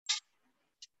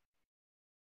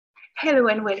Hello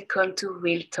and welcome to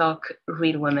Real Talk,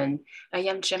 Real Women. I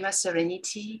am Gemma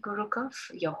Serenity Gorokov,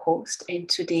 your host, and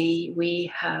today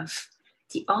we have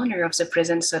the honor of the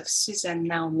presence of Susanne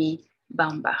Naomi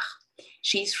Baumbach.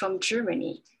 She's from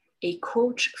Germany, a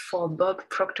coach for Bob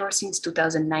Proctor since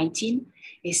 2019,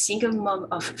 a single mom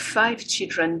of 5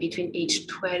 children between age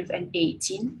 12 and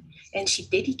 18, and she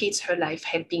dedicates her life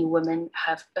helping women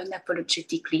have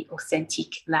unapologetically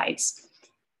authentic lives.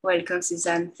 Welcome,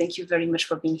 Susanne. Thank you very much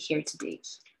for being here today.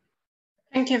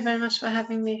 Thank you very much for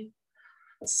having me.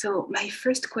 So my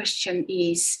first question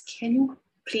is, can you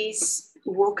please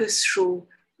walk us through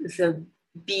the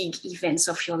big events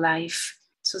of your life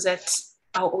so that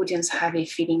our audience have a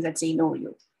feeling that they know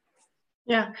you?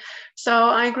 Yeah, so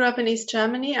I grew up in East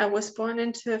Germany. I was born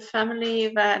into a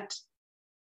family that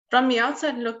from the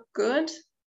outside looked good.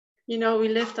 You know, we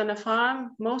lived on a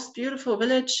farm, most beautiful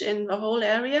village in the whole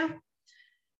area.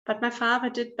 But my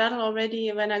father did battle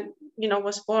already when I,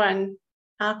 was born,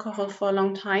 alcohol for a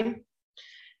long time.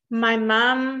 My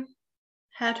mom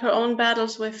had her own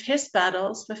battles with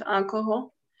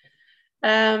alcohol.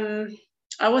 I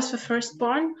was the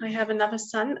firstborn. I have another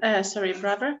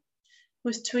brother,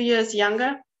 who's 2 years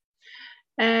younger.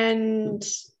 And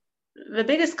the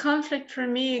biggest conflict for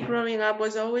me growing up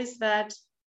was always that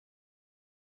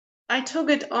I took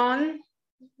it on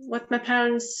what my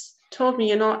parents told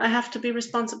me, I have to be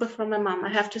responsible for my mom. I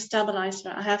have to stabilize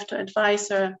her. I have to advise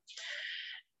her.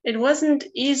 It wasn't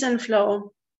ease and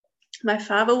flow. My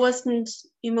father wasn't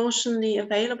emotionally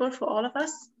available for all of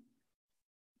us.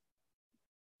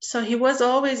 So he was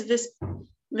always this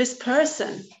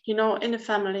person, in the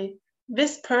family,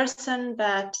 this person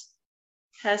that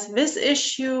has this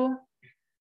issue,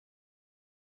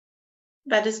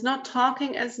 that is not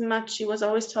talking as much. He was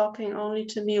always talking only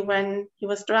to me when he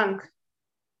was drunk.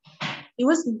 He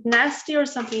wasn't nasty or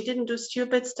something. He didn't do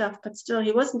stupid stuff, but still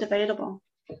he wasn't available.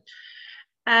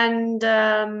 And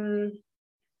I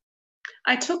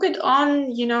took it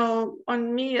on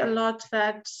me a lot,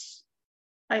 that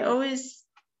I always,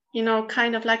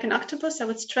 kind of like an octopus, I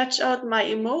would stretch out my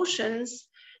emotions,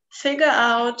 figure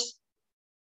out,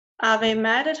 are they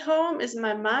mad at home? Is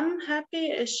my mom happy?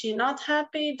 Is she not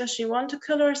happy? Does she want to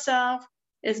kill herself?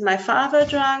 Is my father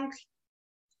drunk?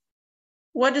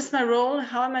 What is my role?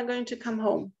 How am I going to come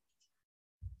home?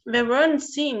 There weren't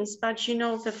scenes, but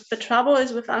the trouble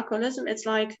is with alcoholism, it's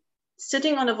like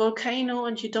sitting on a volcano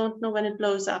and you don't know when it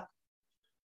blows up.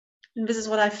 And this is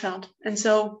what I felt. And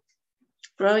so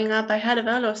growing up, I had a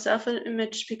very low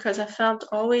self-image because I felt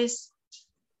always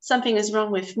something is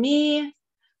wrong with me.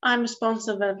 I'm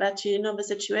responsible that, the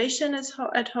situation is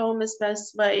at home is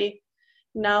this way.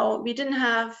 Now, we didn't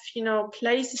have,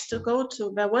 places to go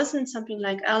to. There wasn't something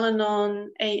like Al-Anon,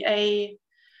 AA.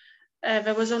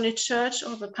 There was only church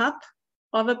or the pub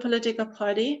or the political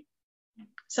party.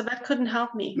 So that couldn't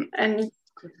help me. And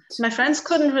my friends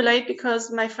couldn't relate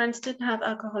because my friends didn't have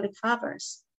alcoholic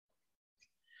fathers.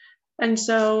 And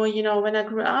so, when I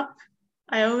grew up,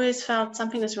 I always felt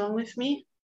something is wrong with me.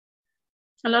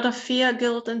 A lot of fear,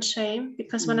 guilt, and shame,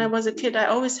 because when I was a kid, I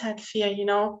always had fear,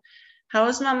 how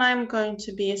is my mom going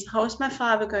to be? How is my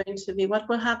father going to be? What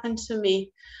will happen to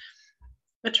me?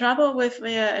 The trouble with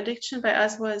the addiction by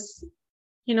us was,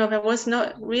 there was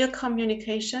no real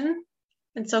communication.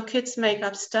 And so kids make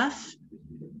up stuff.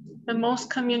 The most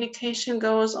communication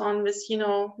goes on with,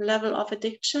 level of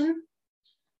addiction,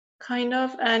 kind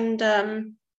of. And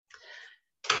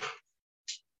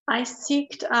I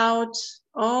seeked out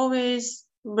always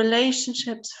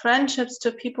relationships, friendships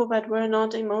to people that were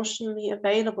not emotionally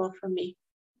available for me.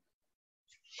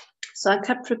 So I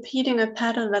kept repeating a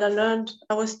pattern that I learned,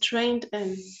 I was trained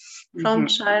in from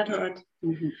childhood.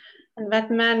 Mm-hmm. And that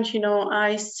meant,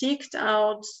 I seeked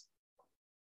out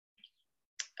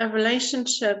a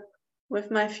relationship with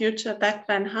my future back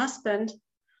then husband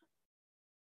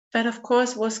that, of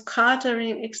course, was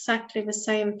catering exactly the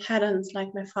same patterns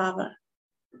like my father.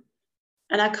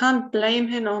 And I can't blame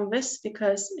him on this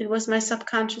because it was my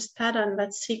subconscious pattern that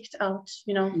seeked out,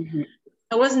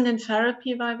 I wasn't in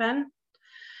therapy by then.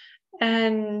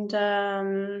 And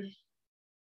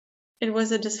it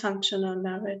was a dysfunctional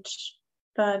marriage.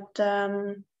 But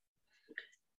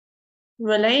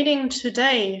relating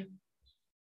today,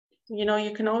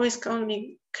 you can always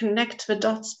only connect the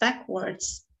dots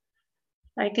backwards.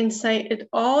 I can say it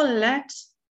all led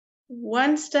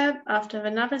one step after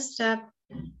another step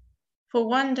for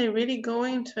one day really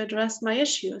going to address my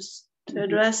issues, to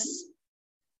address,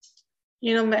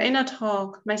 my inner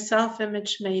talk, my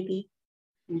self-image maybe.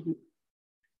 Mm-hmm.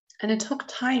 And it took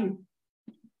time.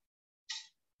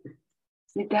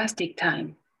 It does take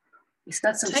time. It's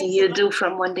not something takes you do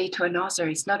from one day to another.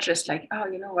 It's not just like, oh,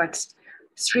 you know what,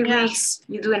 3 weeks,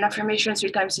 you do an affirmation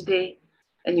 3 times a day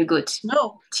and you're good.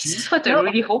 No. This is what I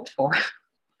really hoped for.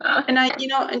 And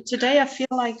and today I feel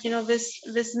like,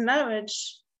 this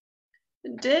marriage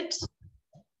did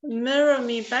mirror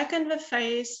me back in the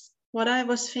face what I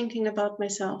was thinking about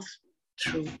myself.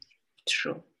 True.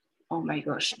 Oh my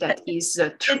gosh, that is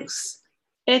the truth.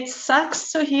 It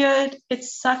sucks to hear it. It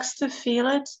sucks to feel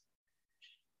it.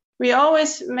 We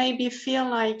always maybe feel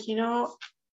like,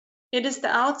 it is the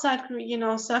outside,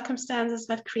 circumstances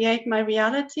that create my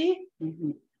reality.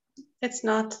 Mm-hmm. It's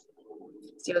not.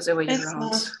 It's the other way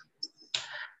around.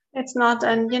 It's not.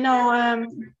 And,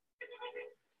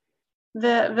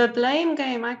 the blame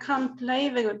game, I can't play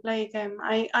the blame game.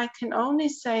 I can only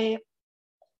say it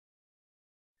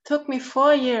took me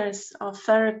 4 years of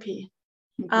therapy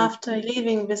after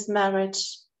leaving this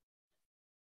marriage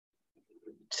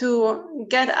to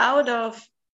get out of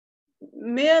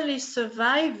merely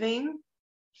surviving,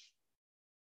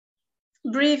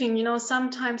 breathing.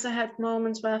 Sometimes I had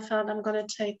moments where I felt I'm going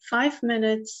to take 5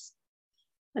 minutes,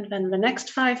 and then the next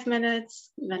 5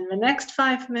 minutes, then the next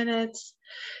 5 minutes,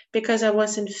 because I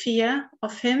was in fear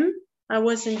of him. I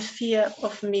was in fear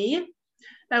of me.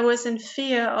 I was in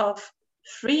fear of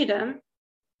freedom,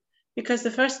 because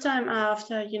the first time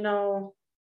after,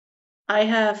 I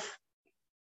have,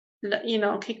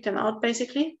 kicked him out,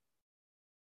 basically.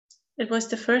 It was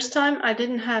the first time I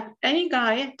didn't have any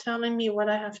guy telling me what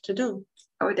I have to do.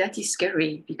 Oh, that is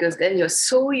scary, because then you're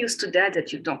so used to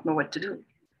that you don't know what to do.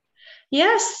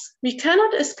 Yes, we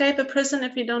cannot escape a prison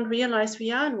if we don't realize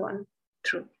we are in one.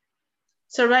 True.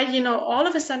 So, all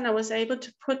of a sudden I was able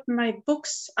to put my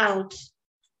books out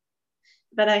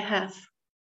that I have.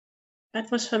 That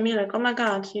was for me like, oh my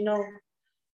God,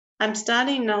 I'm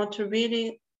starting now to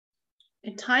really,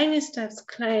 in tiny steps,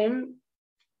 claim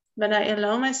that I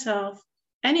allow myself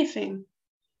anything.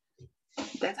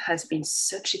 That has been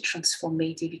such a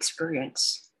transformative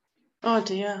experience. Oh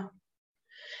dear.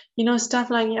 Stuff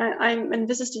like, and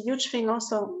this is the huge thing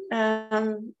also,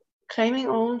 claiming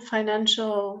own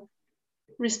financial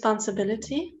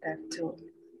responsibility. That too.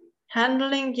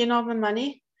 Handling, the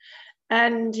money.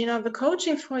 And, the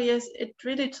coaching 4 years, it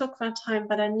really took that time,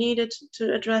 but I needed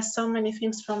to address so many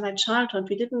things from my childhood.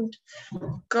 We didn't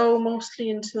go mostly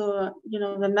into,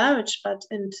 the marriage, but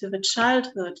into the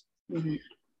childhood. Mm-hmm.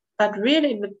 But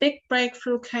really, the big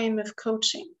breakthrough came with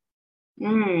coaching.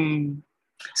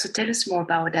 So tell us more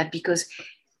about that, because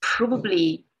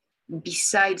probably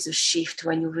besides the shift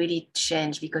when you really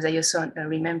changed, because I also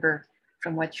remember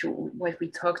from what we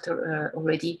talked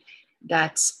already,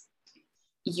 that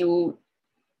you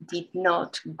did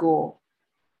not go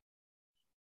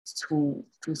to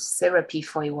therapy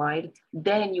for a while,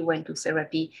 then you went to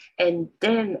therapy, and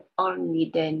then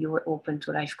only then you were open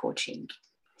to life coaching.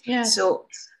 Yes. So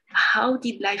how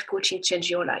did life coaching change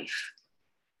your life?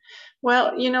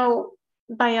 Well,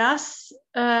 by us,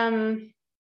 I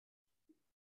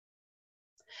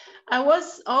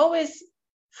was always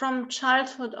from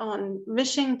childhood on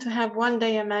wishing to have one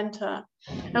day a mentor.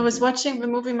 I was watching the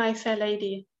movie My Fair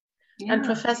Lady, and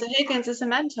Professor Higgins is a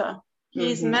mentor.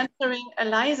 He's mentoring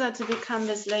Eliza to become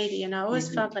this lady, and I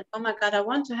always felt like, oh my God, I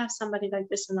want to have somebody like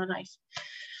this in my life.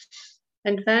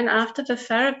 And then after the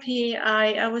therapy,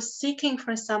 I was seeking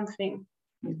for something.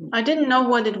 I didn't know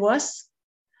what it was.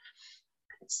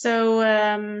 So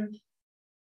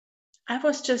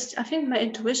I think my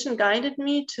intuition guided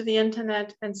me to the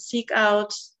internet and seek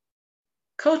out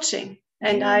coaching.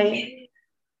 And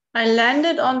I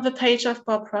landed on the page of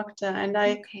Bob Proctor, and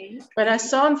when I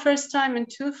saw him first time in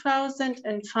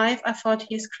 2005, I thought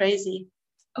he's crazy.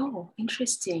 Oh,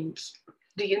 interesting.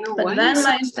 Do you know why he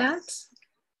said that?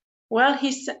 Well,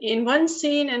 he's in one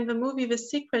scene in the movie The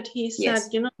Secret, he said,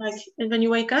 like when you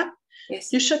wake up,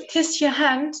 you should kiss your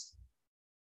hand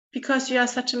because you are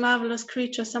such a marvelous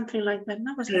creature, something like that. And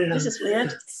I was like, this is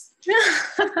weird.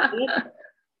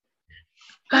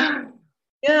 But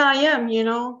yeah, I am,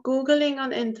 Googling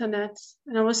on internet.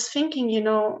 And I was thinking,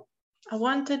 I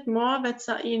wanted more that,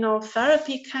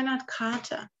 therapy cannot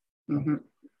cater.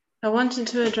 I wanted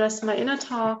to address my inner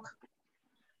talk.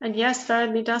 And yes,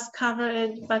 therapy does cover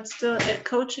it, but still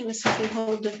coaching is something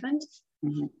whole different.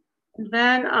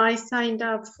 Then I signed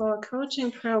up for a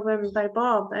coaching program by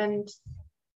Bob, and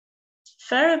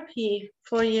therapy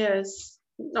 4 years.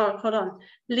 No, hold on.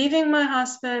 Leaving my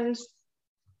husband,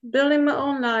 building my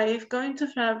own life, going to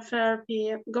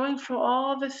therapy, going through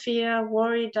all the fear,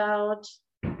 worry, doubt,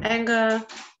 anger,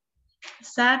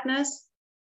 sadness,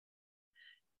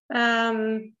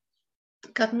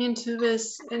 got me into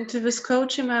this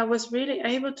coaching where I was really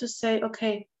able to say,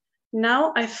 okay,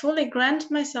 Now I fully grant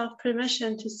myself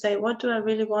permission to say, what do I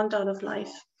really want out of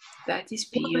life? That is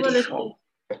What will it beautiful.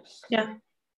 be? Yeah.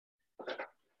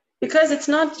 Because it's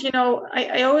not,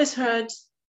 I always heard,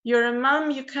 you're a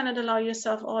mom, you cannot allow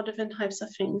yourself all different types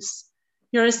of things.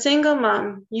 You're a single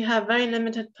mom, you have very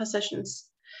limited possessions.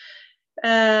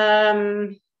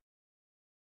 I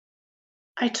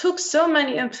took so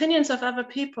many opinions of other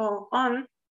people on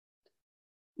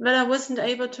that I wasn't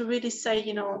able to really say,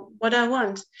 what I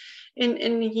want.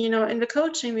 In the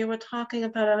coaching, we were talking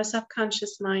about our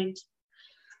subconscious mind.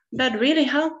 That really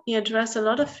helped me address a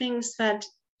lot of things that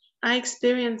I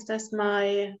experienced as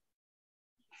my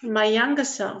younger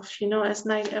self, as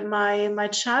my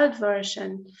child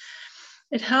version.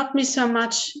 It helped me so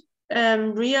much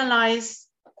realize,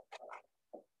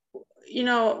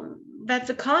 that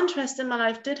the contrast in my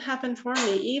life did happen for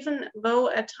me, even though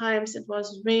at times it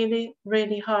was really,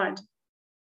 really hard.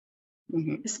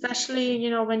 Mm-hmm.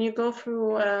 Especially, when you go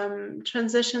through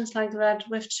transitions like that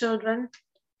with children,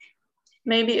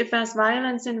 maybe if there's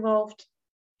violence involved,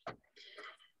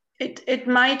 it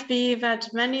might be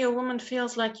that many a woman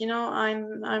feels like, I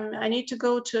need to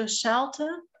go to a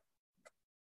shelter.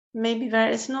 Maybe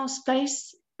there is no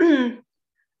space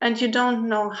and you don't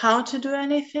know how to do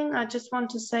anything. I just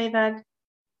want to say that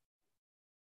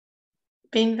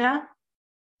been there,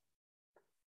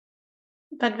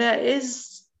 but there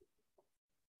is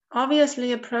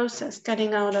obviously a process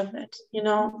getting out of it.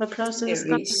 The process is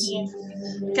going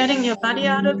to be getting your body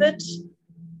out of it,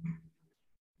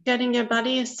 getting your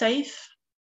body safe,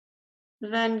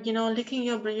 then licking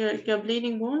your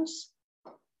bleeding wounds.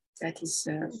 That is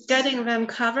getting them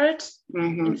covered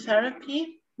in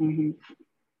therapy.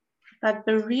 But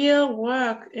the real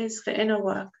work is the inner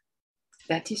work.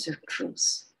 That is the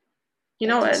truth.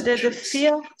 The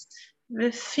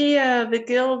fear, the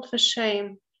guilt, the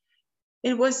shame.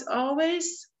 It was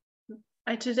always,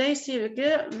 I today see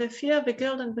the fear, the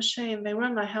guilt, and the shame, they were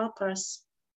my helpers.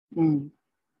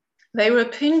 They were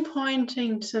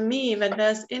pinpointing to me that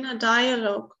there's inner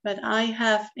dialogue that I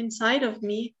have inside of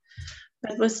me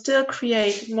that will still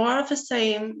create more of the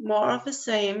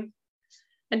same,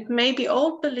 and maybe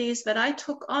old beliefs that I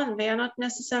took on. They are not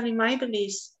necessarily my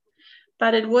beliefs,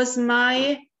 but it was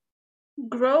my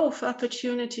growth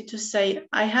opportunity to say,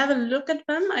 I have a look at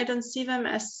them. I don't see them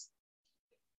as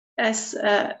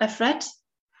a threat,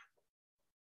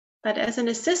 but as an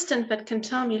assistant that can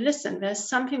tell me, listen, there's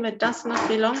something that does not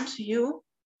belong to you.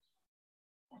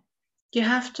 You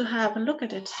have to have a look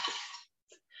at it.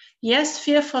 Yes,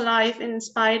 fear for life in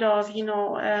spite of,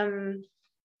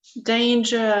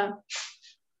 danger,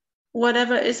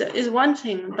 whatever is one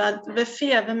thing, but the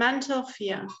fear, the mental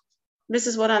fear, this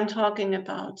is what I'm talking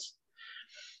about.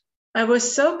 I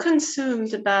was so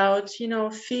consumed about,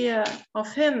 fear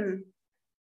of him,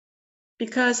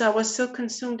 because I was so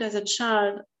consumed as a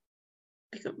child,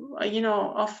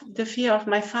 of the fear of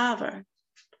my father.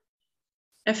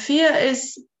 A fear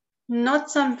is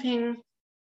not something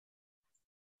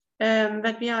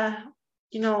that we are,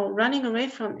 running away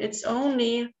from. It's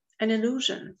only an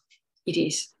illusion. It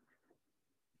is.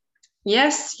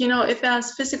 Yes, if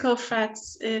there's physical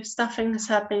threats, if something is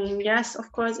happening, yes,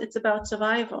 of course, it's about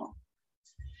survival.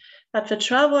 But the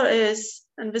trouble is,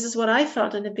 and this is what I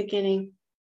felt in the beginning,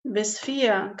 this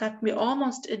fear got me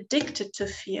almost addicted to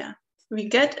fear. We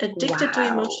get addicted to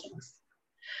emotions.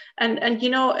 And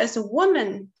as a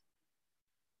woman,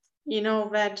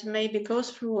 that maybe goes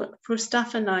through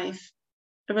stuff in life,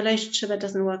 a relationship that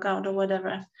doesn't work out or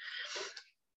whatever,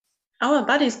 our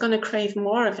body is going to crave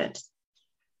more of it.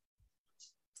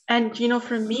 And,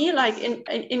 for me, like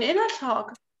in inner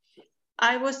talk,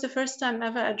 I was the first time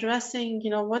ever addressing,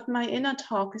 what my inner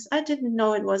talk is. I didn't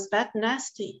know it was that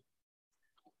nasty.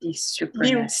 It is super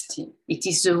nasty. It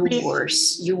is the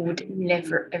worst. You would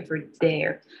never, ever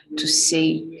dare to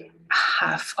say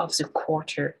half of the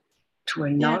quarter to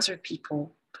another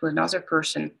people, to another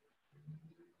person,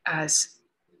 as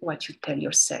what you tell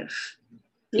yourself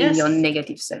in your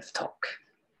negative self-talk.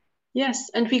 Yes,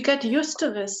 and we get used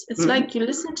to this. It's like you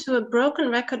listen to a broken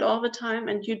record all the time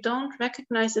and you don't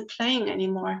recognize it playing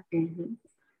anymore. And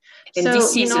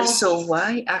this is also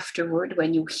why afterward,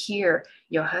 when you hear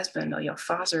your husband or your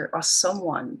father or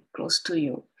someone close to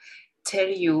you tell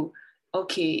you,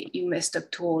 okay, you messed up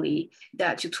totally,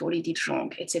 that you totally did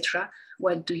wrong, etc.,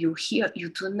 what do you hear?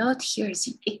 You do not hear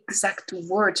the exact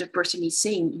words the person is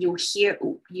saying. You hear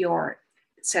your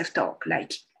self-talk,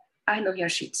 like, I know you're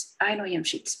shit, I know I'm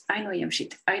shit, I know I'm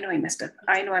shit, I know I messed up,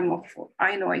 I know I'm awful,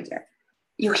 I know I did.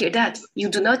 You hear that. You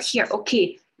do not hear,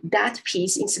 okay, that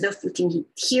piece, instead of putting it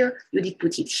here, you did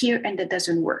put it here, and that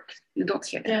doesn't work. You don't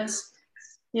hear that.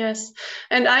 Yes.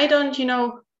 And I don't,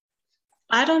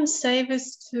 I don't say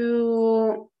this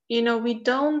to, we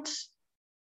don't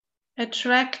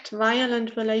attract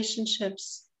violent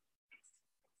relationships.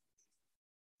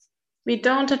 We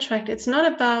don't attract. It's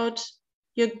not about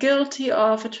you're guilty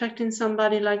of attracting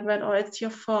somebody like that or it's your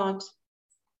fault.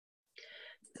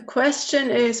 The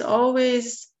question is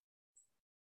always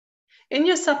in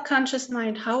your subconscious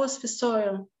mind, how is the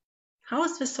soil? How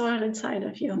is the soil inside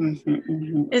of you? Mm-hmm,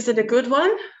 mm-hmm. Is it a good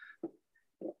one?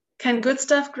 Can good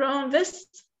stuff grow on this?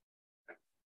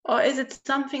 Or is it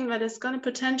something that is going to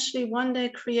potentially one day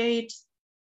create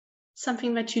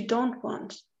something that you don't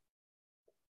want?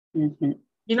 Mm-hmm.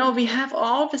 We have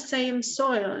all the same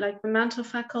soil, like the mental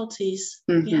faculties.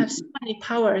 Mm-hmm. We have so many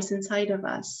powers inside of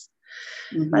us.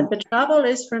 Mm-hmm. But the trouble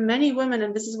is for many women,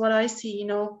 and this is what I see,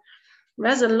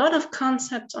 there's a lot of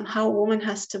concepts on how a woman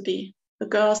has to be. The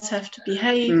girls have to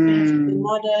behave, they have to be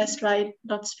modest, right?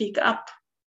 Not speak up,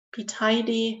 be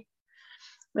tidy.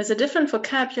 There's a different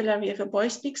vocabulary if a boy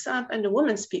speaks up and a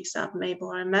woman speaks up, maybe,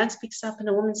 or a man speaks up and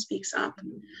a woman speaks up.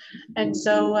 And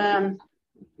so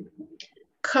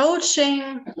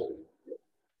coaching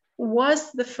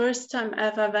was the first time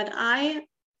ever that I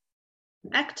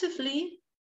actively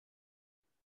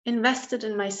invested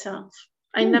in myself.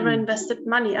 I never invested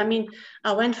money. I mean,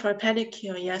 I went for a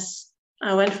pedicure, yes.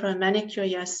 I went for a manicure,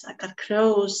 yes. I got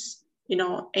clothes,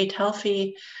 ate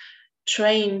healthy,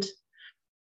 trained.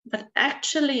 But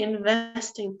actually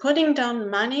investing, putting down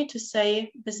money to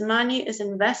say this money is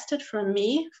invested for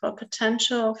me for a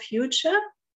potential future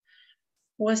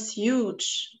was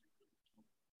huge.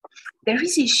 There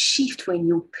is a shift when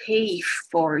you pay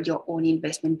for your own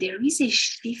investment. There is a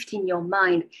shift in your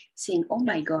mind saying, oh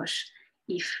my gosh,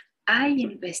 if I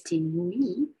invest in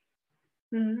me,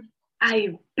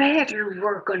 I better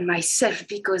work on myself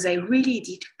because I really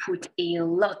did put a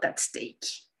lot at stake.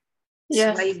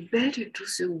 Yes. So I better do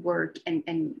the work and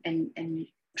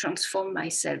transform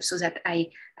myself so that I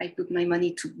put my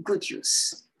money to good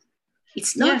use.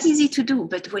 It's not easy to do,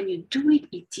 but when you do it,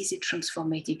 it is a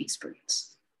transformative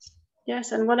experience.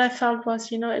 Yes, and what I felt was,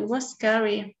 it was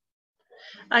scary.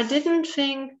 I didn't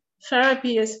think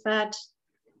therapy is that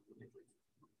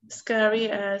scary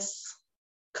as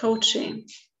coaching.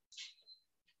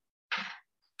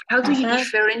 How do you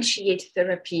differentiate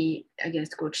therapy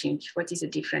against coaching? What is the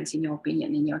difference in your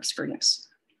opinion, in your experience?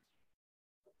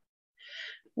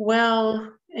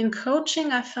 Well, in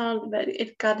coaching, I found that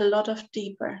it got a lot of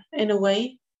deeper in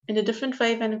a different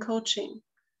way than in coaching.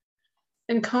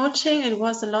 In coaching, it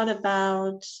was a lot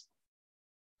about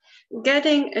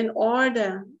getting in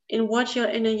order in what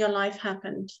in your life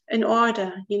happened. In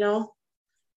order,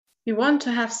 you want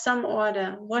to have some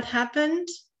order. What happened?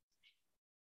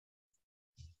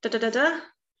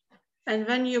 And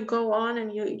then you go on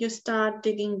and you start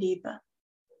digging deeper.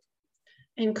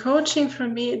 In coaching, for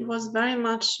me, it was very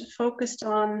much focused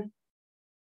on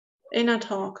inner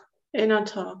talk.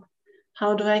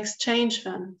 How do I exchange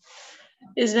them?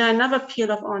 Is there another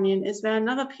peel of onion? Is there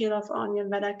another peel of onion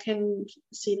that I can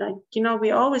see? Like, we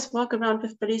always walk around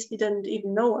with beliefs we didn't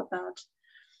even know about.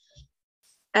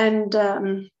 And,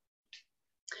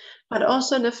 but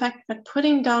also the fact that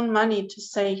putting down money to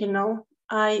say,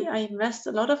 I invest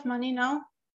a lot of money now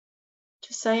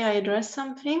to say I address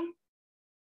something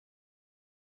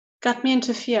got me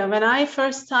into fear. When I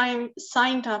first time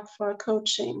signed up for a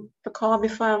coaching, the call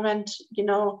before I went,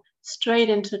 straight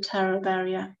into terror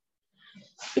barrier.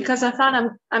 Because I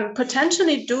thought I'm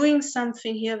potentially doing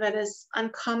something here that is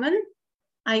uncommon.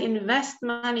 I invest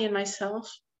money in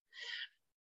myself.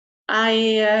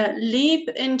 I leap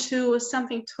into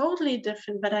something totally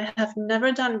different that I have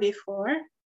never done before.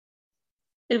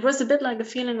 It was a bit like a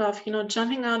feeling of,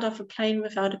 jumping out of a plane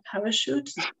without a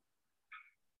parachute,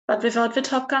 but without the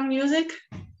Top Gun music.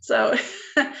 So,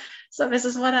 so this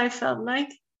is what I felt like.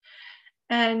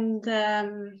 And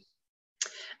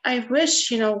I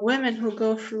wish, women who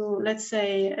go through, let's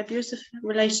say, abusive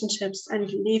relationships and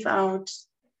leave out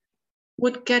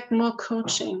would get more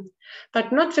coaching,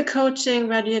 but not the coaching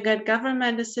where you get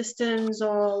government assistance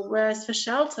or where's the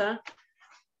shelter,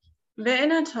 the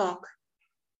inner talk,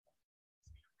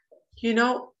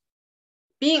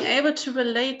 being able to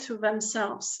relate to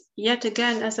themselves yet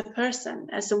again as a person,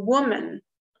 as a woman.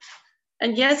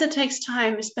 And yes, it takes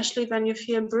time, especially when you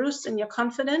feel bruised in your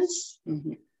confidence,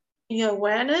 your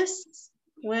awareness,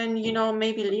 when,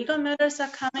 maybe legal matters are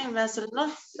coming. There's a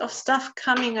lot of stuff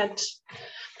coming at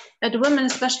women,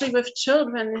 especially with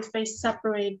children, if they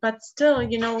separate. But still,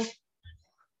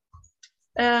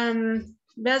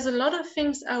 there's a lot of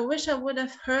things I wish I would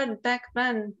have heard back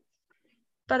then,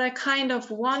 but I kind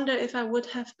of wonder if I would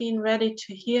have been ready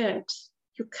to hear it.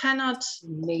 You cannot.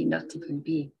 May not even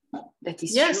be. That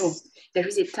is Yes. true. There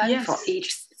is a time Yes. for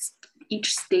each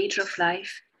stage of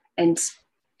life, and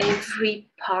every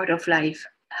part of life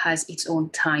has its own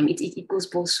time. It goes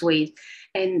both ways.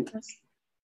 And Yes.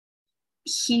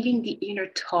 healing the inner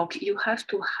talk, you have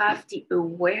to have the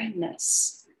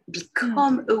awareness.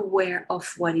 Become aware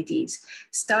of what it is.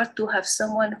 Start to have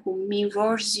someone who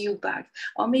mirrors you back,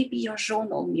 or maybe your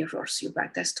journal mirrors you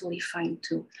back. That's totally fine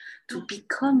too. To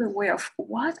become aware of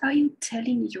what are you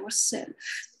telling yourself.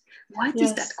 What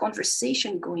is that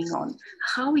conversation going on?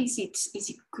 How is it? Is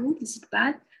it good? Is it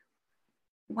bad?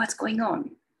 What's going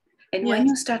on? And when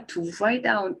you start to write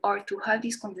down or to have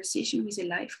this conversation with a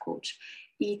life coach,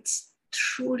 it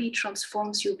truly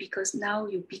transforms you, because now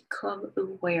you become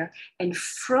aware. And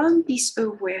from this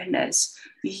awareness,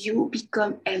 you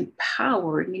become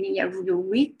empowered, meaning you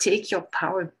retake your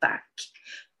power back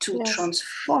to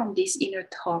transform this inner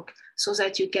talk so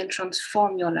that you can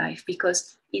transform your life.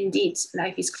 Because indeed,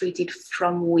 life is created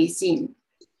from within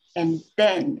and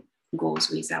then goes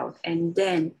without, and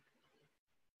then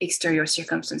exterior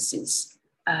circumstances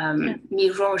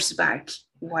mirrors back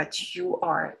what you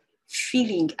are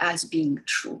feeling as being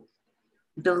true,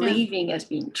 believing as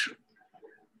being true.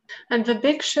 And the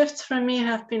big shifts for me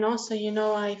have been also,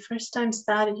 I first time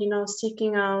started,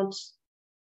 seeking out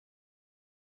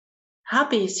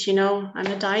hobbies. I'm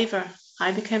a diver.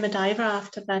 I became a diver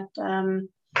after that.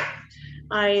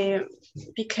 I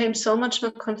became so much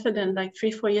more confident. Like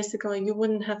 3-4 years ago, you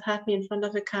wouldn't have had me in front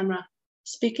of a camera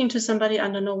speaking to somebody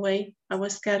under no way. I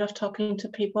was scared of talking to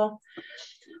people.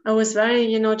 I was very,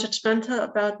 judgmental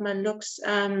about my looks.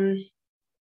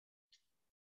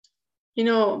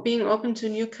 Being open to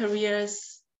new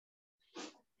careers.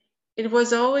 It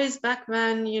was always back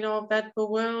then, that the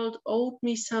world owed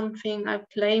me something. I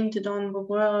blamed it on the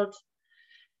world.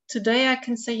 Today I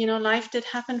can say, life did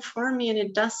happen for me, and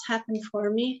it does happen for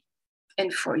me.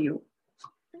 And for you.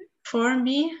 For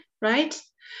me, right?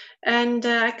 And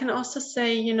I can also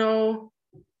say,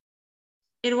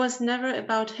 it was never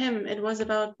about him. It was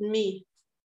about me.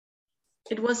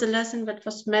 It was a lesson that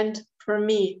was meant for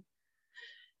me.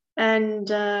 And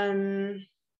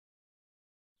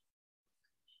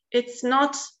it's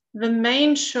not the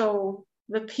main show,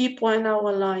 the people in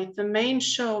our life. The main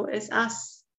show is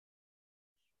us.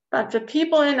 But the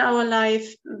people in our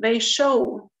life, they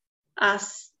show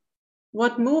us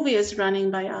what movie is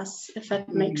running by us, if that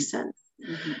makes sense.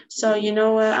 So,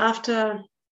 after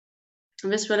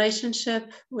this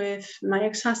relationship with my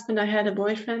ex-husband, I had a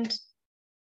boyfriend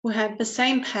who had the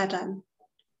same pattern.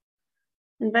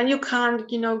 And then you can't,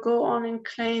 go on and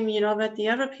claim, that the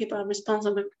other people are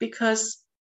responsible, because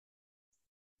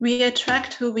we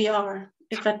attract who we are,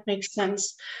 if that makes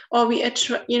sense. Or we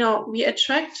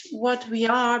attract what we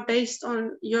are based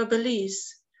on your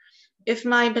beliefs. If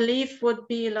my belief would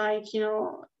be like,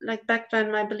 like back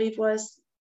then, my belief was,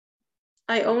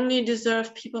 I only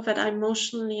deserve people that are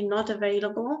emotionally not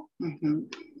available.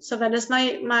 So that is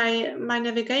my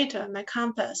navigator, my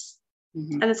compass.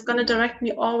 And it's going to direct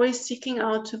me always seeking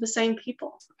out to the same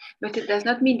people. But it does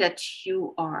not mean that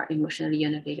you are emotionally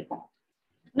unavailable.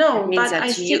 No, but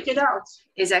I seek it out.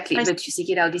 Exactly, but you seek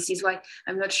it out. This is why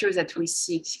I'm not sure that we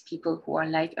seek people who are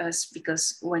like us,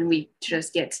 because when we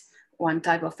just get one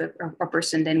type of a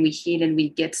person, then we heal and we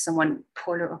get someone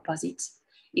polar opposite.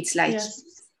 It's like,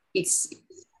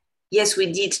 yes,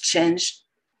 we did change,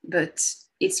 but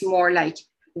it's more like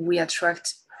we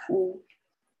attract who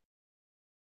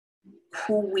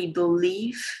we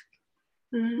believe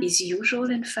is usual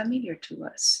and familiar to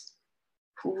us,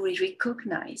 who we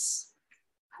recognize,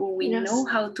 who we know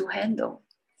how to handle.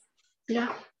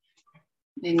 Yeah.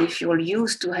 And if you're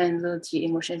used to handle the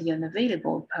emotionally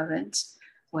unavailable parent,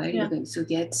 well, you're going to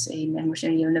get an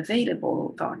emotionally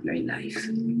unavailable partner in life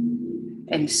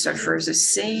and suffer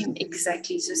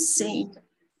exactly the same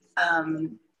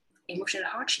emotional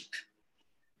hardship.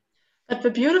 But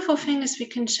the beautiful thing is we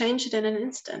can change it in an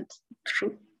instant.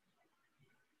 True.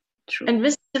 And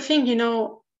this is the thing,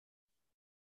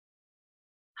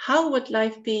 how would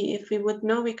life be if we would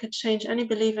know we could change any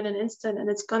belief in an instant, and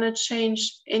it's going to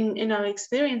change in our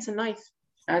experience in life?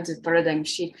 The paradigm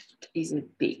shift is a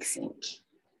big thing.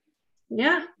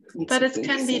 Yeah, but it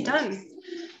can be done.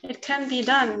 It can be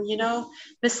done,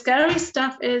 The scary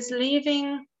stuff is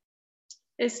leaving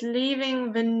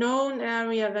the known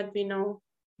area that we know.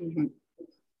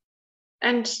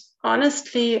 And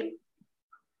honestly,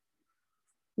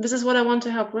 this is what I want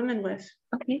to help women with.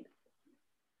 Okay.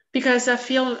 Because I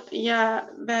feel,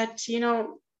 that,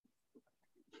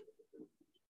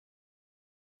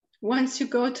 once you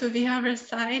go to the other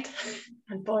side,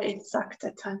 and boy, it sucked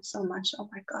at times so much. Oh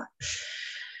my God.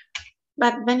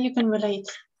 But then you can relate.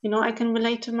 You know, I can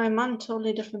relate to my mom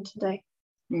totally different today.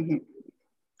 Mm-hmm.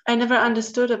 I never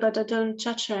understood her, but I don't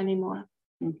judge her anymore.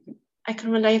 Mm-hmm. I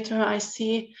can relate to her. I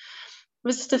see,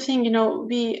 this is the thing, you know,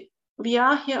 we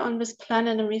are here on this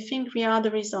planet and we think we are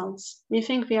the results. We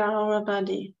think we are our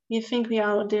body. We think we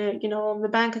are the, you know, the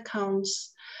bank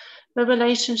accounts, the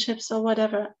relationships or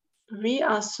whatever. We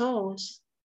are souls.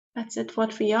 That's it,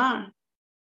 what we are.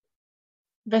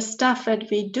 The stuff that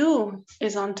we do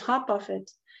is on top of it.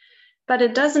 But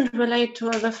it doesn't relate to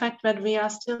the fact that we are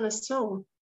still a soul.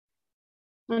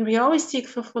 And we always seek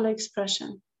for full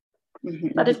expression. Mm-hmm.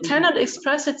 But it cannot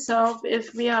express itself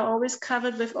if we are always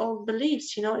covered with old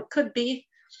beliefs. You know, it could be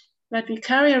that we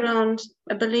carry around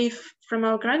a belief from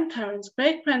our grandparents,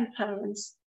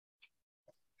 great-grandparents.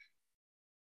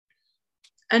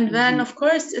 And then, of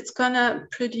course, it's gonna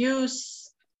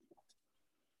produce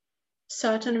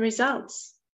certain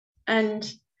results.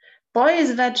 And boy,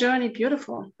 is that journey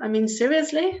beautiful. I mean,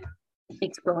 seriously?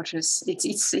 It's gorgeous.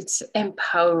 It's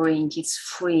empowering. It's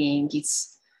freeing.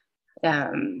 It's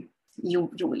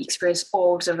you experience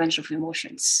all the range of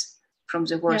emotions, from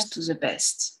the worst to the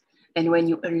best. And when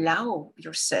you allow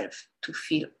yourself to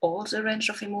feel all the range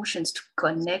of emotions, to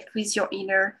connect with your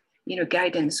inner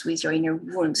guidance, with your inner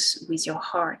wounds, with your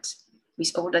heart,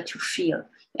 with all that you feel,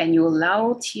 and you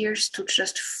allow tears to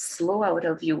just flow out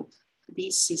of you,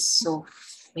 this is so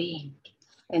freeing.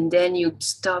 And then you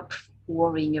stop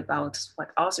worrying about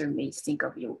what others may think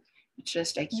of you. It's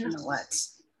just like, you know what?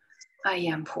 I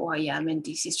am who I am, and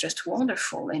this is just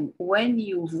wonderful. And when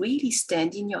you really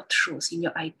stand in your truth, in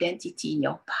your identity, in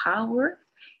your power,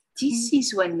 this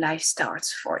is when life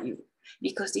starts for you.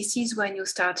 Because this is when you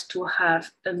start to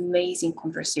have amazing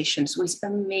conversations with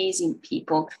amazing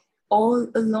people all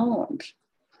along.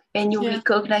 And you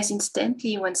recognize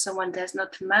instantly when someone does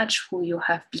not match who you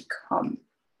have become.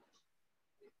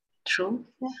 True?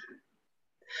 Yeah.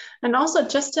 And also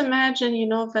just imagine, you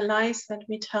know, the lies that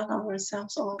we tell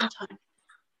ourselves all the time.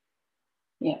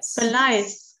 Yes. The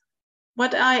lies.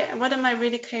 What am I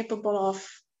really capable of?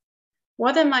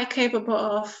 What am I capable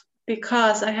of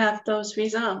because I have those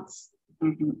results?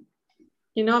 Mm-hmm.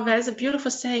 You know, there's a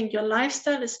beautiful saying, your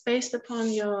lifestyle is based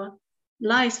upon your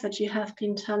lies that you have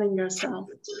been telling yourself.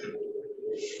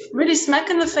 Really smack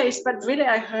in the face, but really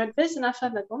I heard this and I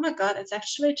felt like, oh my God, it's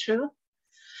actually true.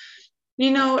 You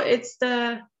know, it's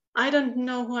I don't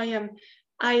know who I am.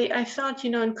 I thought, you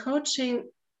know, in coaching,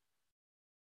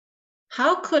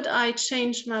 how could I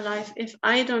change my life if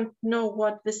I don't know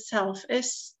what the self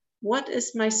is? What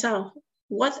is myself?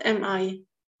 What am I?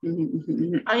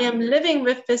 Mm-hmm. I am living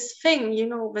with this thing, you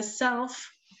know, the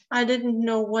self. I didn't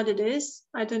know what it is.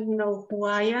 I didn't know who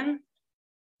I am.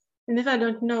 And if I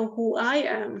don't know who I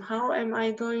am, how am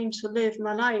I going to live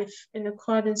my life in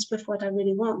accordance with what I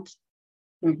really want?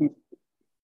 Mm-hmm.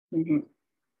 Mm-hmm.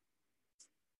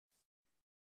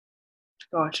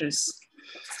 Gorgeous.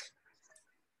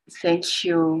 Thank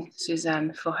you,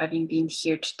 Susanne, for having been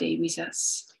here today with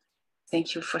us.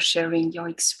 Thank you for sharing your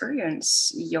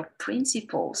experience, your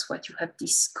principles, what you have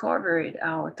discovered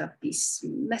out of this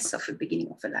mess of a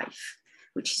beginning of a life,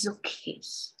 which is okay,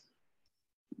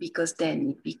 because then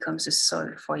it becomes a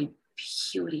soil for a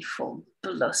beautiful,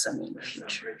 blossoming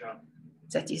future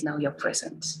that is now your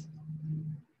present.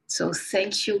 So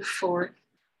thank you for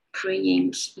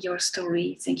bringing your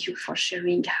story. Thank you for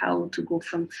sharing how to go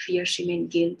from fear, shame, and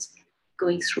guilt,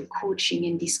 going through coaching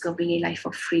and discovering a life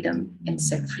of freedom and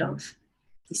self-love.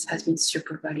 This has been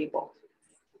super valuable.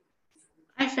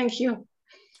 I thank you.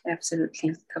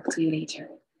 Absolutely. Talk to you later.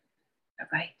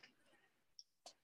 Bye-bye.